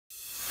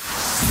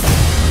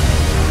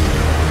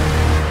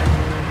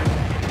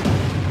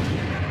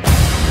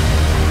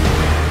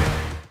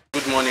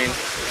morning.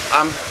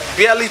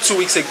 Barely 2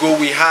 weeks ago,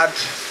 we had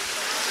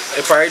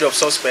a parade of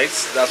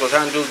suspects that was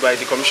handled by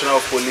the Commissioner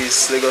of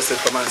Police, Lagos State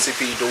Command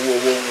CP Idowu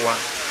Owonwa,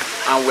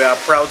 and we are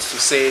proud to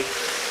say,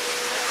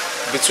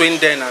 between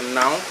then and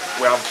now,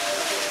 we have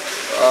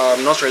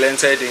not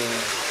relented in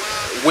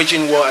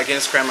waging war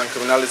against crime and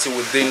criminality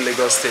within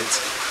Lagos State.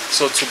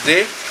 So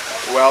today,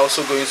 we are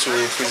also going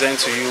to present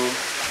to you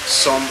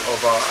some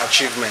of our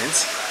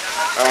achievements.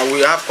 We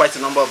have quite a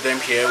number of them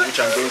here, which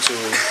I'm going to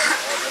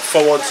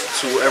forward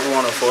to every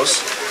one of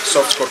us,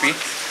 soft copy.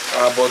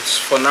 But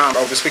for now,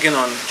 I'll be speaking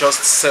on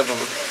just 7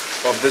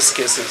 of these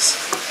cases.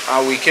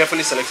 We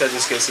carefully selected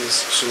these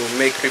cases to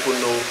make people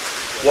know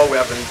what we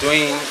have been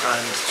doing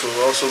and to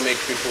also make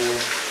people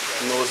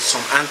know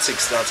some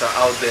antics that are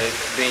out there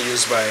being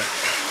used by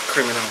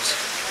criminals.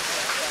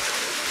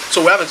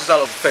 So we have a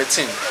total of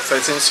 13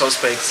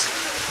 suspects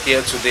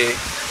here today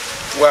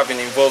who have been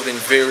involved in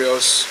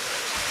various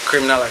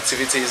criminal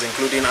activities,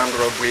 including armed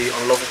robbery,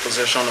 unlawful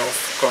possession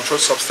of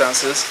controlled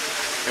substances,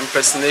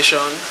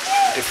 impersonation,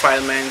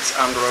 defilement,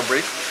 armed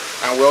robbery,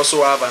 and we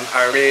also have an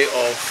array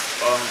of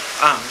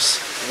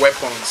arms,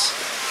 weapons,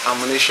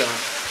 ammunition,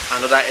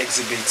 and other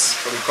exhibits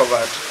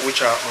recovered,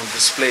 which are on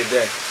display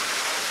there.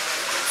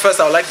 First,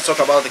 I would like to talk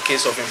about the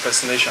case of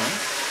impersonation.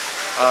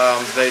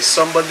 There is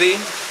somebody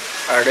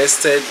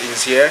arrested,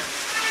 is here,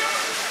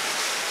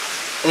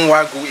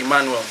 Nwagu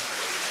Emmanuel,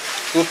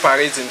 who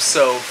parades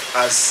himself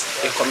as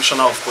a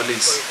commissioner of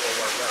police.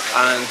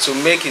 And to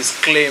make his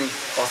claim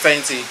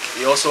authentic,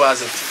 he also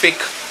has a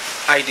fake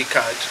ID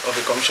card of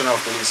a commissioner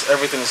of police.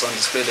 Everything is on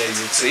display there, you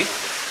would see.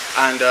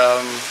 And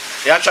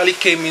he actually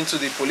came into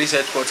the police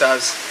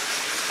headquarters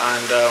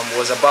and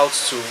was about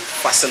to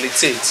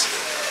facilitate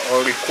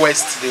or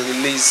request the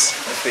release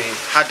of a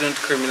hardened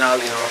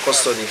criminal in our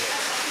custody.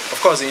 Of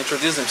course, he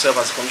introduced himself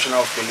as commissioner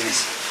of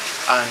police,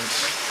 and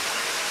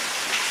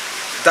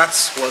that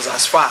was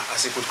as far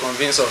as he could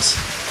convince us,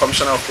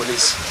 commissioner of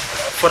police.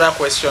 Further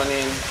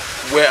questioning,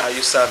 where are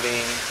you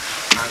serving,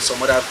 and some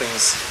other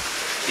things,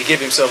 he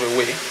gave himself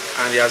away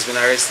and he has been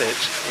arrested.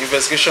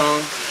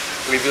 Investigation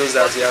reveals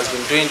that he has been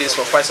doing this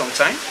for quite some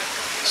time,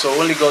 so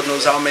only God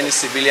knows how many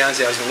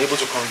civilians he has been able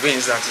to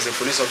convince that he's a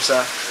police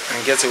officer and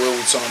get away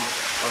with some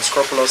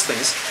unscrupulous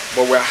things.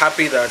 But we're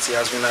happy that he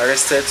has been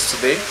arrested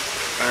today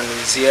and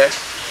is here,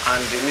 and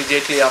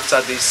immediately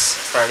after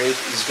this parade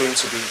is going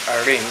to be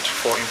arraigned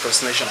for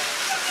impersonation.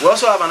 We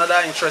also have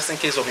another interesting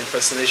case of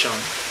impersonation.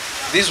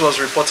 This was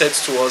reported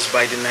to us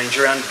by the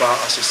Nigerian Bar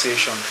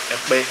Association,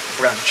 Ekpe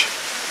branch,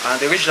 and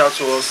they reached out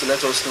to us to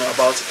let us know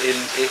about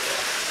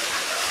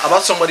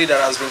somebody that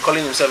has been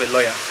calling himself a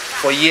lawyer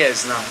for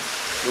years now.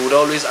 He would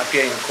always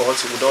appear in court,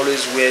 he would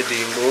always wear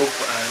the robe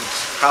and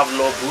have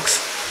law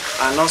books,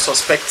 and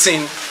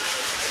non-suspecting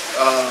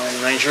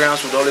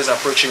Nigerians would always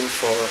approach him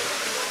for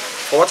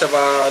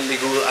whatever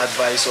legal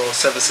advice or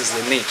services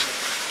they need.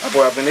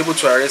 But I've been able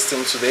to arrest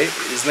him today.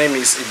 His name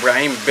is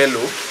Ibrahim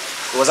Bello.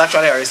 He was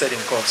actually arrested in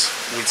court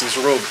with his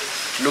robe,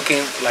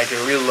 looking like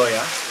a real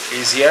lawyer.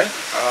 He's here.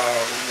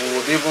 We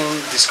would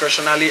even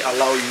discretionally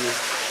allow you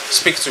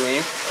speak to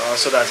him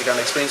so that he can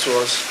explain to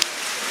us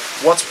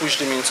what pushed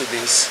him into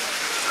this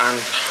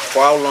and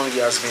for how long he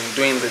has been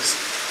doing this.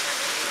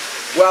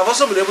 We have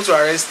also been able to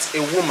arrest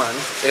a woman,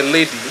 a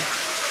lady,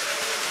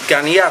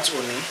 Ganiyat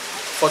Oni,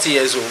 40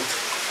 years old,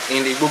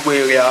 in the Gbogbo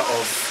area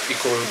of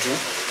Ikorodu.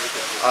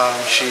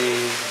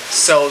 She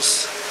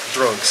sells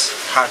drugs,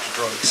 hard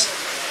drugs.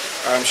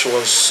 She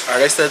was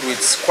arrested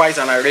with quite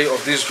an array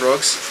of these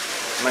drugs: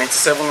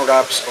 97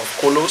 wraps of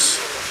Colos,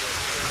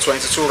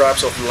 22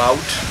 wraps of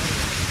Loud,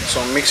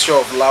 some mixture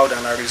of Loud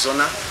and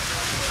Arizona,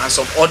 and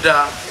some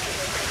other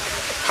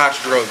hard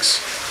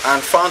drugs.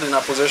 And found in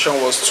her possession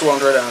was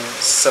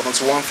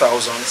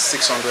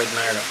 271,600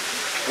 naira,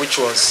 which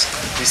was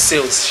the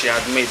sales she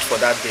had made for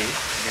that day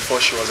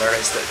before she was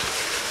arrested.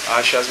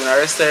 She has been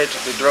arrested,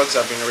 the drugs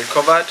have been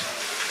recovered,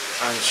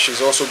 and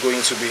she's also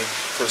going to be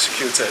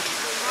prosecuted.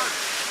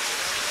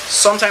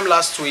 Sometime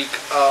last week,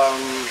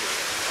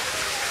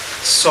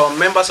 some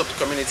members of the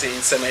community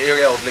in some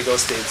area of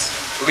Lagos State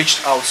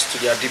reached out to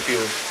their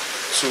DPO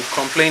to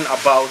complain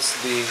about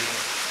the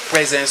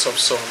presence of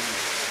some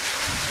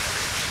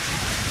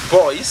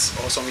boys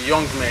or some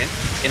young men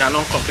in an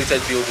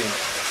uncompleted building,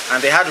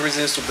 and they had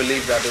reasons to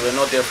believe that they were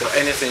not there for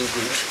anything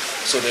good,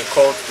 so they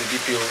called the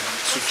DPO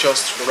to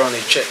just run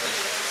a check.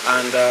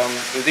 And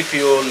the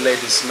DPO led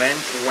his men,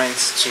 went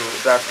to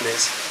that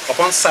place.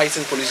 Upon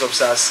sighting police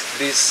officers,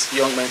 these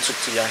young men took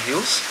to their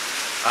heels,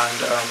 and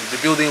the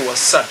building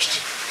was searched.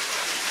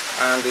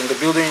 And in the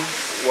building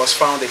was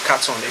found a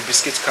carton, a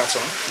biscuit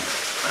carton,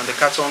 and the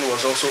carton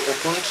was also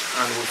opened,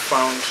 and we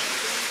found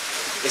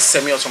a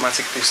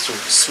semi-automatic pistol,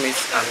 Smith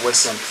 &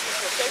 Wesson,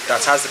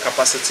 that has the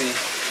capacity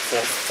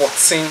for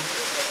 14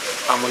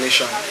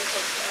 ammunition,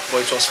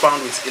 but it was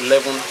found with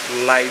 11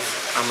 live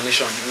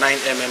ammunition,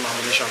 9mm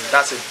ammunition.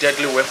 That's a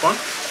deadly weapon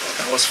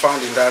that was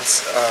found in that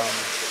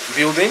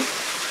building.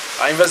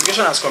 Our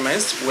investigation has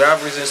commenced. We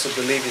have reasons to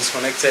believe it's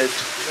connected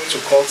to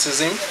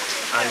cultism,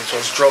 and it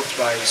was dropped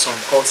by some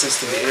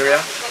cultists in the area.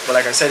 But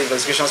like I said,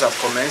 investigations have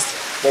commenced.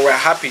 But we're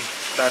happy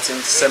that in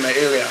the Seme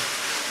area,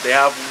 they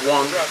have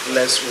one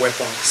less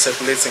weapon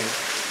circulating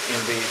in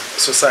the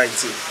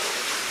society.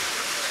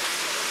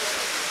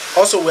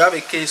 Also, we have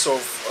a case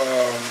of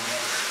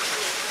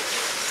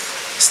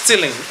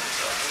stealing.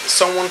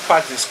 Someone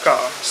parked his car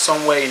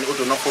somewhere in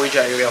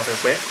Odonoporija area of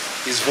Ekpe,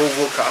 his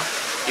Volvo car.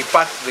 He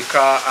parked the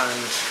car, and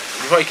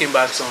before he came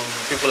back, some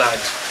people had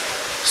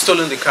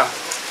stolen the car.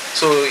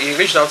 So he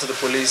reached out to the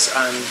police,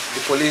 and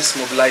the police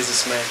mobilized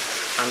his men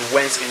and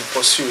went in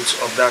pursuit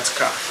of that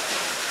car.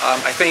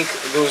 I think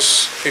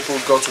those people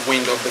got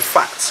wind of the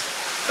fact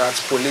that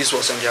police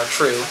was on their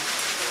trail,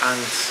 and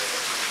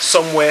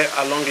somewhere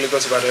along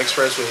Lagos-Ibadan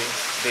Expressway,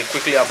 they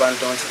quickly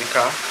abandoned the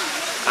car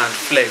and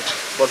fled,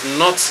 but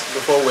not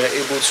before we were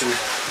able to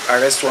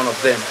arrest one of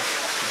them,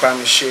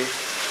 Bamishe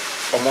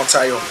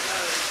Omotayo.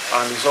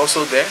 And he's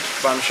also there,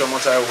 Bamishe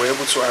Omotayo. We were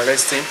able to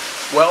arrest him.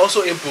 We were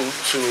also able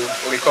to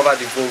recover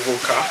the Volvo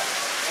car,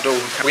 though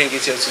we can bring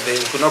it here today.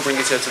 We could not bring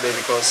it here today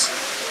because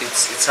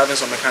it's having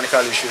some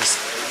mechanical issues.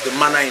 The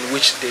manner in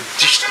which they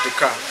ditched the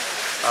car,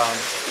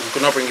 we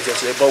could not bring it here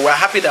today. But we're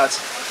happy that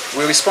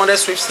we responded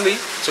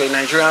swiftly to a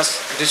Nigerian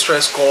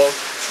distress call.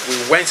 We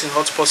went in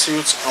hot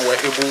pursuit and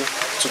were able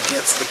to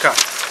get the car.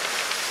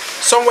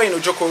 Somewhere in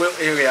Ojokoro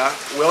area,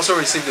 we also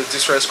received a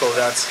distress call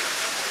that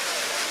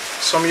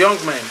some young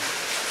men,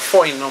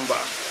 4 in number,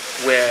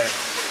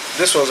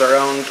 this was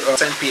around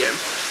 10 p.m.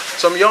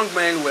 Some young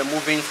men were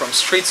moving from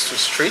street to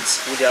street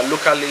with their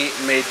locally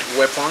made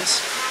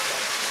weapons,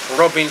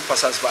 robbing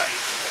passers-by,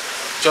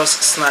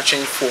 just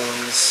snatching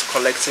phones,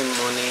 collecting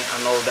money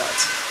and all that.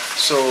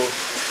 So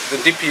the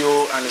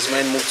DPO and his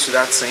men moved to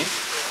that scene,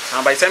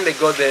 and by the time they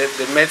got there,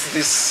 they met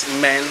these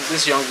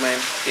young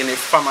men in a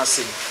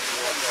pharmacy.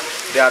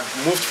 They had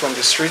moved from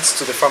the streets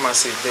to the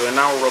pharmacy. They were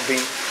now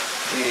robbing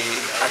the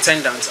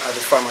attendants at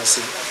the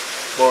pharmacy.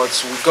 But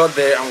we got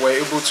there and were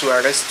able to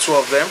arrest 2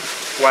 of them,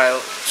 while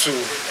 2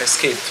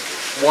 escaped.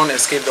 1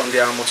 escaped on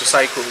their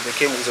motorcycle. They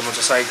came with a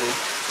motorcycle,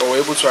 but we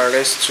were able to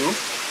arrest 2.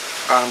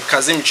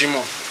 Kazim Jimo,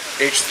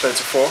 aged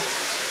 34,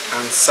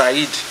 and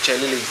Said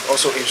Chelili,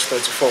 also aged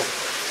 34.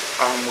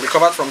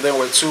 Recovered from them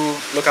were 2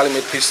 locally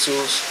made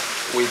pistols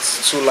with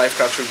 2 live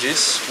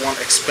cartridges, 1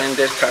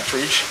 expended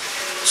cartridge,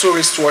 2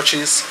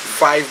 wristwatches,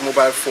 5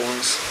 mobile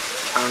phones,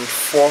 and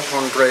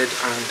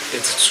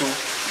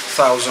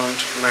 482,000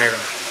 naira.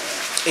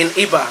 In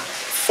Iba,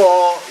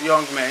 4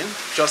 young men,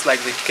 just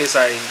like the case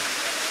I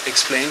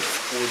explained,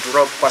 would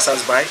rob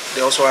passers-by.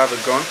 They also have a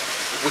gun.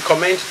 We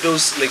commend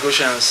those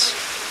Lagosians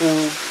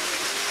who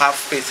have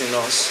faith in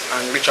us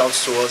and reach out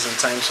to us in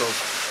times of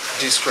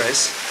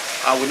distress.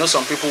 We know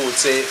some people would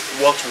say,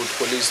 what would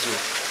police do?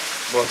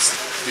 But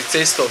the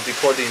taste of the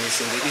pudding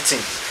is in the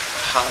eating.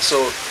 So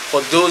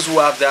for those who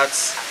have that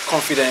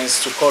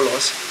confidence to call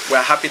us, we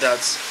are happy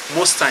that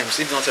most times,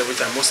 if not every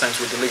time, most times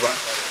we deliver.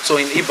 So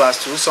in Ibas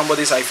too,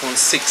 somebody's iPhone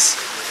 6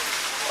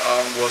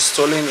 was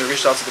stolen. We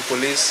reached out to the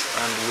police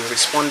and we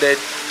responded,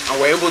 and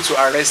were able to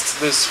arrest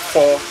these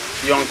 4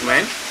 young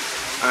men,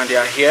 and they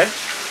are here.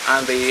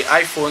 And the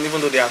iPhone,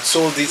 even though they had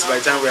sold it by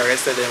the time we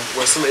arrested them,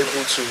 we're still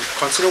able to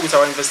continue with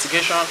our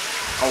investigation,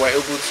 and we're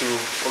able to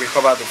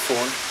recover the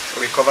phone,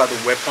 recover the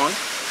weapon,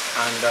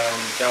 and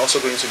they're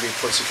also going to be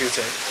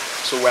prosecuted.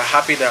 So we're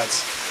happy that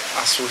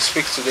as we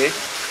speak today,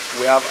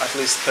 we have at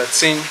least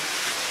 13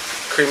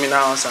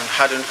 criminals and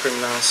hardened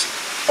criminals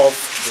off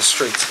the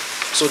street.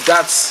 So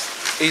that's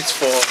it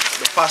for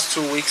the past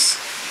 2 weeks.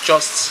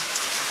 Just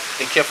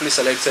a carefully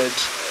selected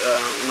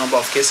number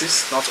of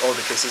cases, not all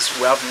the cases.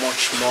 We have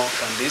much more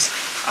than this,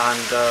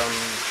 and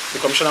the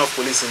Commissioner of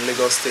Police in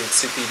Lagos State,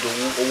 CP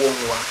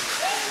Owonwa,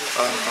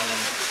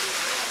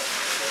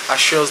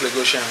 assures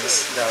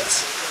Lagosians that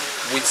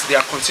with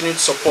their continued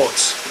support,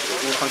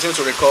 we will continue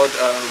to record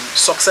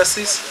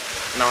successes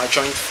in our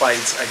joint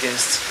fight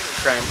against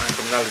crime and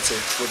criminality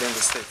within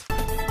the state.